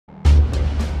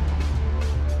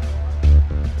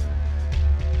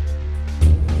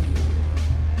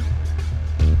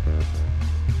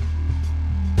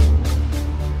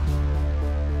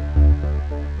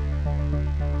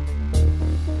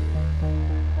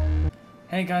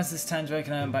Hey guys, this is Tandrake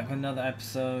and I'm back with another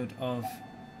episode of...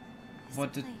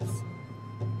 What did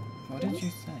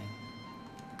you say?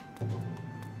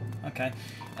 Okay.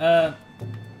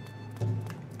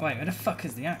 Wait, where the fuck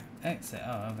is the exit?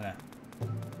 Oh, over there.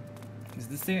 Is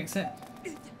this the exit?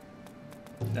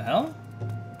 The hell?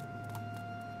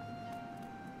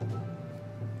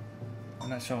 I'm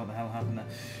not sure what the hell happened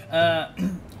there.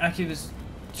 Akiba's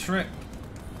trip.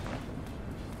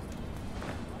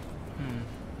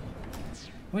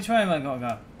 Which way have I got to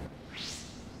go?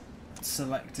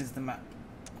 Select is the map.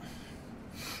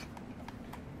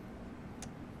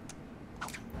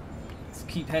 Let's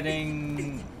keep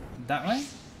heading that way.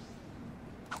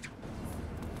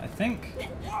 I think.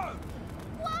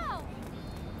 Wow.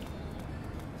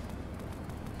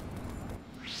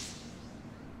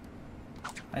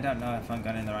 I don't know if I'm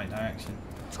going in the right direction.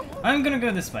 I'm gonna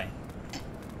go this way.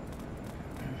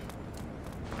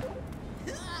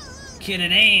 Kid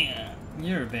it in.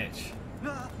 You're a bitch.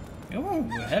 Oh,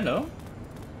 hello.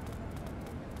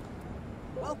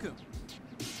 Welcome.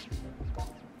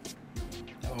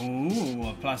 Oh,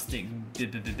 a plastic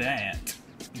bat.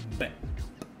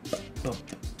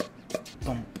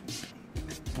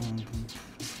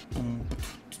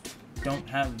 Don't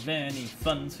have any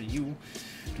funds for you.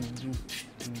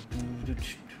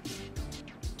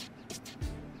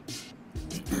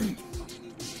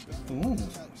 Ooh,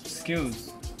 skills.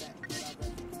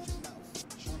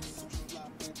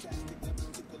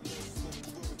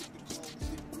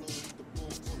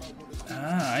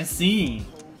 Ah, I see.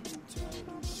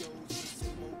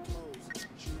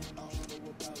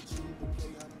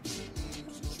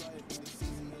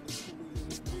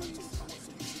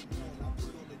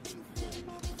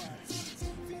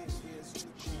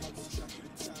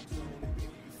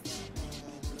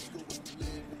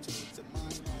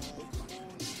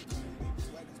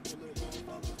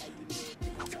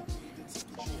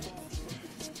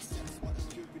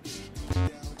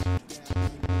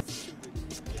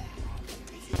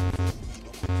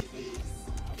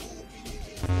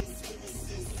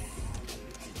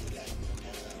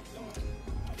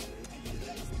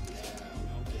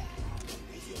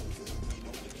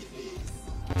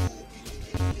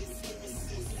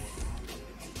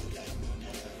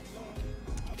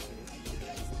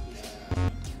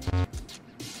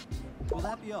 Will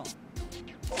that be all?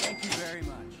 Thank you very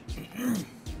much.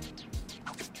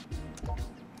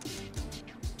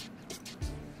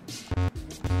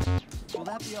 Will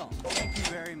that be all? Thank you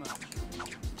very much.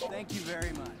 Thank you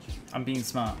very much. I'm being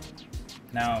smart.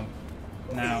 Now.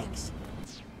 Now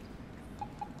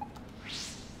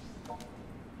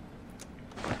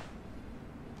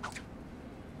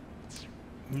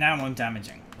I'm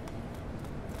damaging.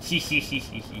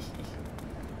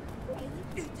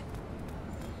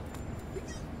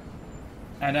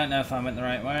 I don't know if I went the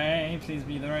right way. Please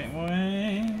be the right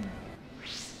way.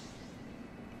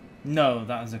 No,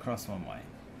 that was across one way.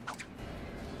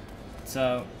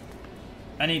 So,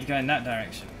 I need to go in that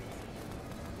direction.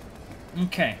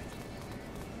 Okay.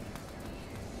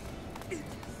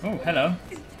 Oh, hello.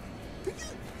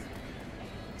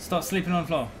 Stop sleeping on the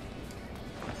floor.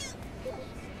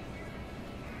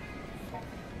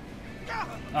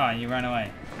 Ah, you ran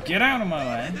away. Get out of my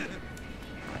way.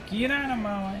 Get out of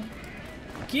my way.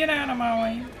 Get out of my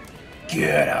way.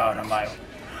 Get out of my way.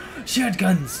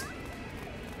 Shotguns.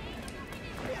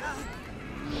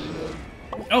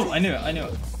 Oh, I knew it. I knew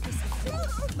it.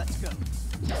 Let's go.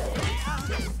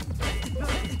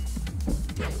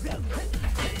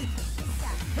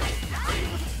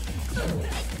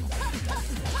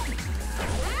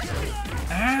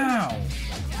 Ow.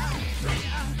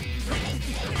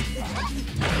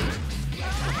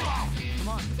 Come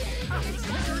on.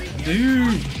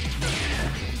 Dude.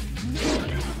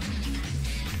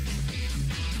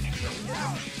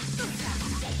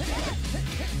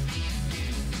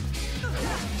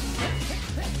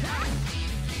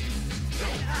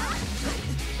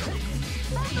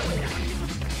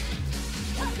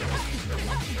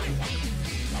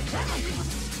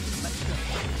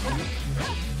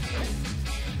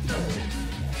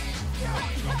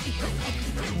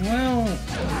 Well,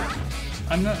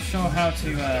 I'm not sure how to,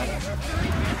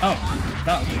 oh,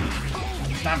 that,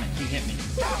 damn it, he hit me.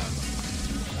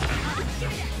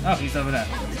 Oh, he's over there.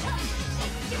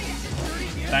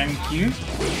 Thank you.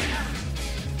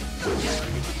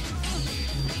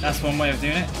 That's one way of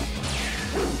doing it.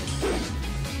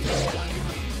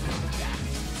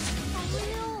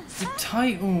 The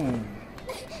title.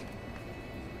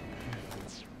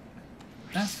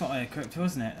 That's what I equipped,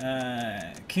 wasn't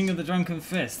it? King of the Drunken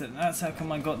Fist. That's how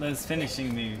come I got those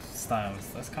finishing move styles.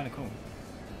 That's kind of cool.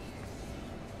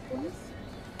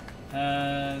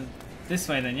 This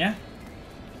way then, yeah?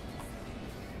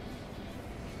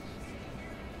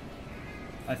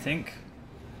 I think.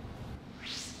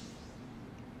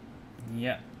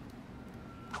 Yeah.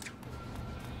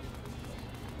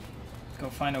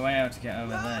 Gotta find a way out to get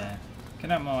over there.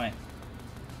 Get out of my way.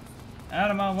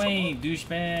 Out of my way,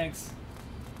 douchebags!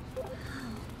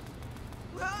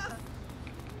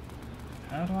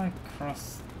 How do I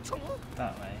cross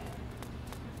that way?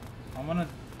 I wanna...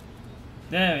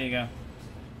 There you go.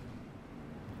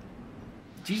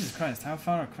 Jesus Christ, how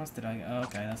far across did I go? Oh,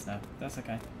 okay, that's no. That's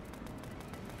okay.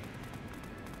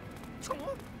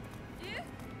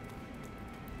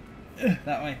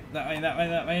 That way, that way, that way,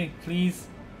 that way, please.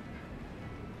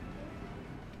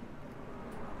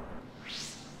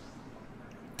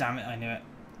 Damn it, I knew it.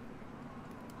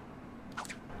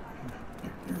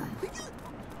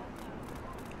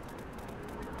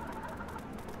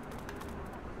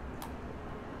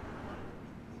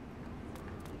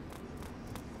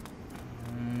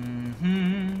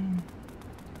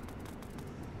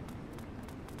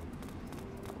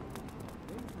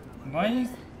 Why is...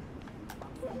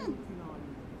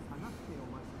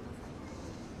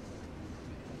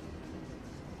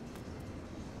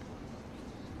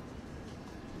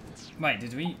 Wait,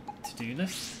 did we to-do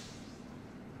list?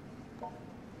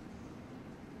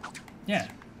 Yeah.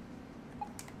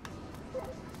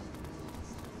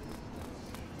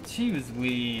 She was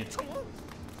weird.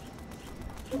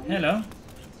 Hello.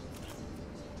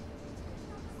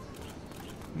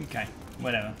 Okay,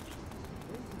 whatever.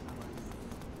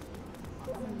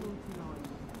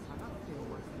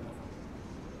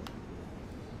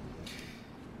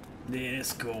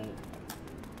 Let's go.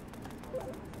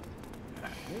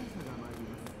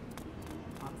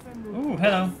 Oh,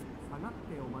 hello.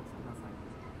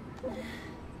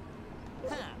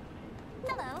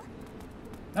 Hello.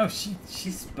 Oh, she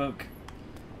spoke.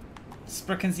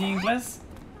 Sprechen Sie English?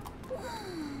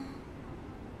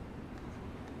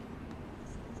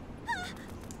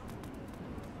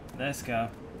 Let's go.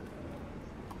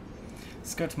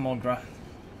 Let's go to Mogra.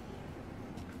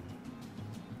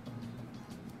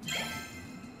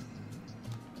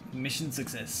 Mission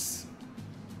success.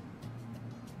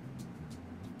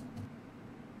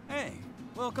 Hey,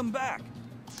 welcome back.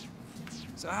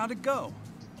 So how'd it go?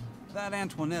 That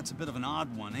Antoinette's a bit of an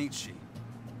odd one, ain't she?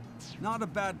 Not a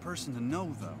bad person to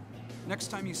know, though. Next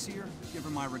time you see her, give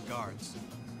her my regards.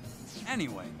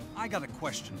 Anyway, I got a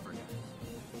question for you.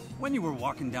 When you were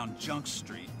walking down Junk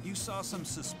Street, you saw some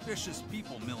suspicious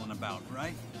people milling about,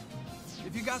 right?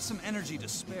 If you got some energy to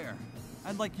spare,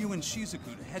 I'd like you and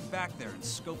Shizuku to head back there and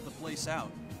scope the place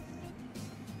out.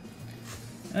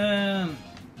 Man,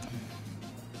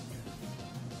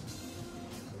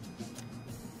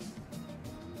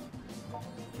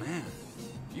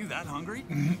 You that hungry?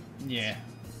 yeah.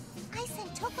 I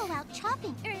sent Toko out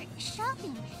shopping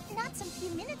not some few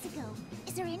minutes ago.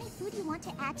 Is there any food you want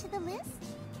to add to the list?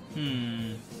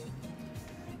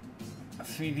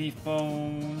 3 beef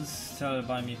bowls. Tell her to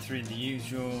buy me 3 the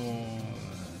usual.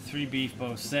 3 beef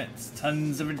bowl sets.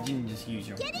 Tons of ginger as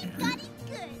usual. Get it, got it,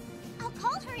 good. I'll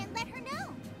call her and let her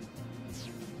know.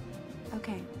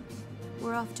 Okay.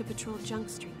 We're off to patrol Junk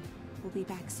Street. We'll be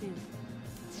back soon.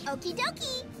 Okie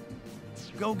dokie.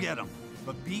 Go get them,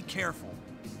 but be careful.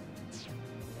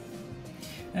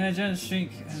 Junk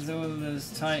Street has all those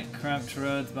tight, cramped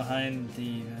roads behind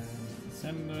the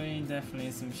assembly.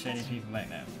 Definitely some shady people back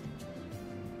there.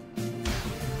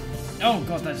 Oh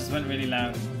god, that just went really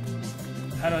loud.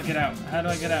 How do I get out? How do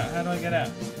I get out? How do I get out?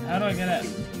 How do I get out?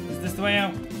 Is this the way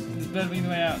out? This better be the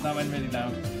way out. That went really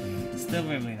loud. Still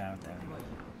really loud there.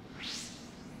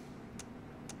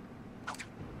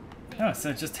 Oh,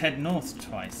 so just head north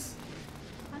twice.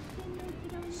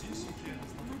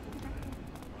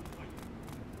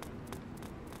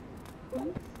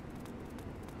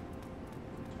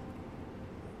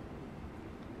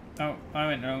 Oh, I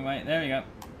went the wrong way. There we go.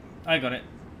 I got it.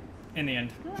 In the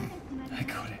end. I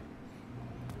got it.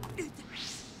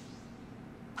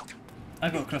 I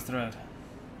got across the road.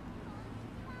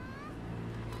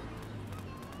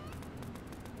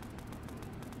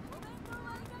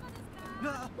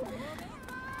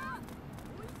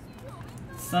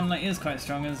 Sunlight is quite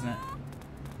strong, isn't it?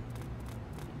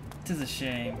 It is a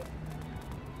shame.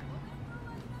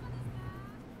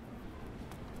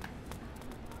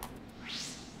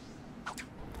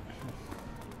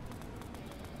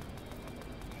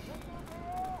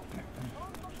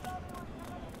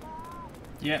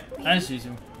 Yep, as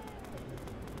usual.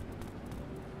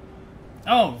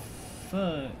 Oh,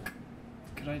 fuck.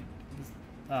 Could I...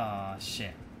 Ah,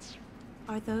 shit.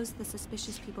 Are those the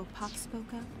suspicious people Pop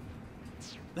spoke of?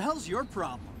 The hell's your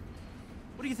problem?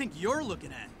 What do you think you're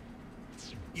looking at?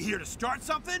 You here to start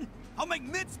something? I'll make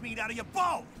mincemeat out of you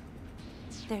both!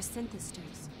 They're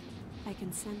Synthisters. I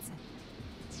can sense it.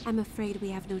 I'm afraid we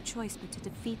have no choice but to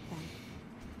defeat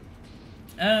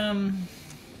them.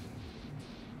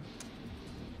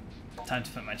 Time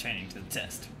to put my training to the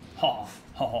test. Ha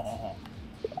ha ha ha.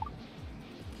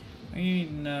 We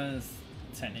know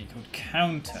a technique called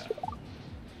counter.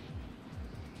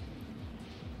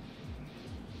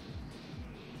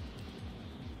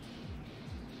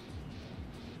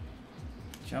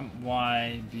 Jump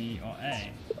Y, B, or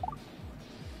A.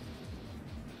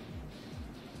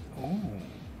 Ooh.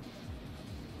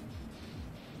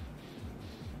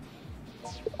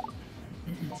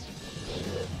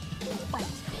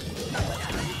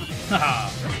 Haha.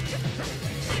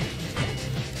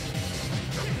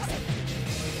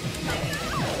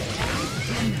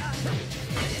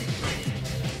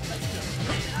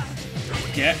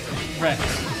 Get wrecked.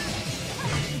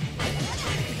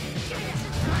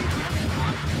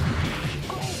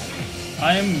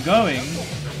 I am going.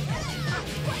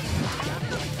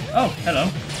 Oh, hello.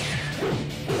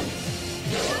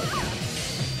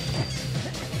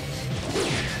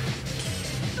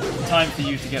 Time for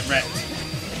you to get wrecked.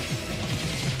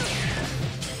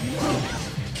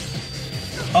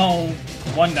 Oh,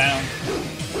 one down.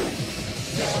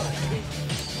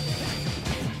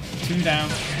 Two down.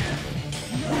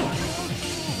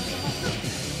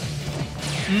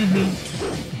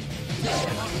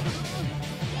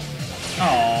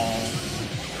 Oh.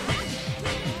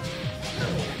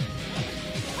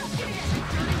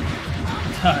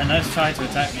 Nice try to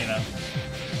attack me though.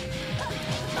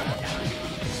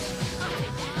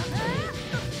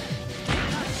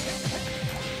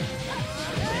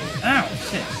 Ow,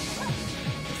 shit.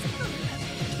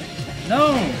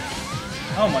 No!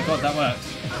 Oh my god, that worked.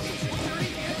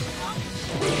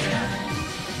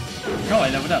 Oh, I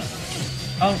leveled up.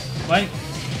 Oh, wait.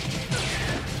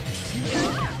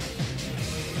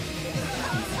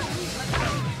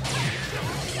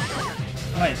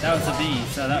 Wait, that was a B,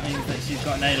 so that means that she's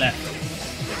got an A left.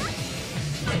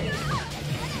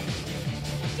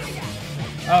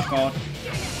 Oh god.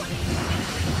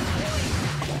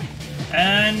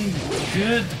 And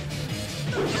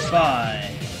goodbye.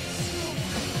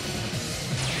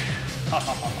 Ha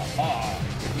ha ha ha ha.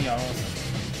 We are awesome.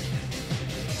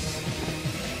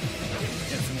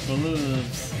 Get some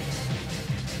gloves.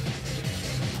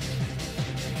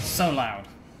 So loud.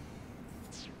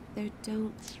 There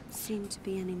don't seem to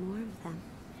be any more of them.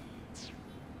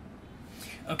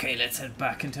 Okay, let's head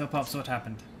back and tell Pops what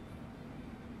happened.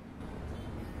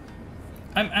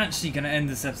 I'm actually going to end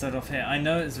this episode off here. I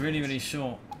know it's really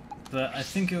short, but I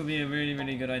think it would be a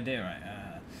really good idea,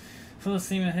 right? Full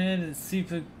steam ahead. It's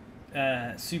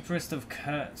superest of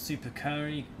super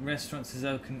curry restaurants is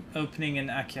opening in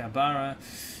Akihabara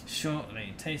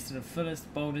shortly. Taste of the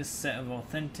fullest, boldest set of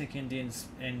authentic Indian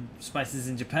spices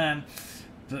in Japan.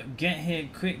 But get here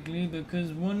quickly,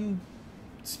 because once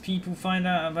people find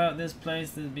out about this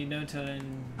place, there'll be no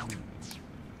telling.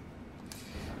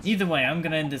 Either way, I'm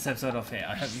going to end this episode off here.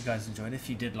 I hope you guys enjoyed. If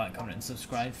you did, like, comment, and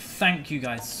subscribe. Thank you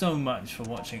guys so much for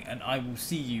watching, and I will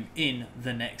see you in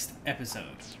the next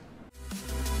episode.